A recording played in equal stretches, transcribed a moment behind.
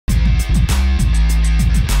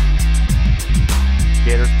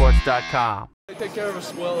BuschGardensSports.com. They take care of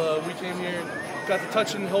us well. We came here and got to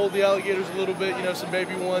touch and hold the alligators a little bit, you know, some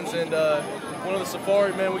baby ones, and one of the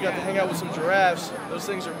safari, man, we got to hang out with some giraffes. Those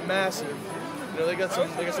things are massive. You know, they got some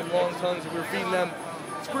long tongues, and we were feeding them.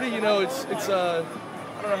 It's pretty, you know, it's I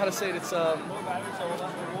don't know how to say it. It's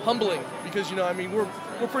humbling because, you know, I mean, we're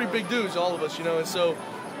pretty big dudes, all of us, you know, and so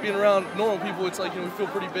being around normal people, it's like, you know, we feel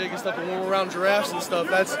pretty big and stuff, but when we're around giraffes and stuff,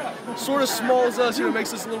 that's sort of small as us, you know,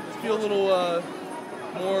 makes us feel a little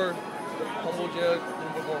more humbled, you know, a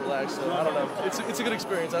little bit more relaxed. So I don't know. It's a good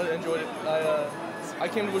experience. I enjoyed it. I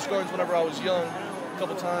came to Busch Gardens whenever I was young a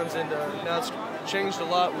couple times, and now it's changed a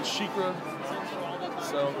lot with SheiKra.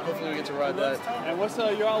 So hopefully we get to ride that. And what's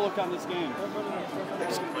your outlook on this game?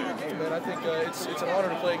 It's a good game, man. I think it's an honor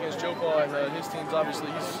to play against Joe Paul, and his team's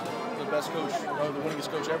obviously, he's the best coach, you know, the winningest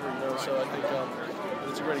coach ever, you know. So I think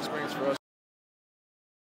it's a great experience for us.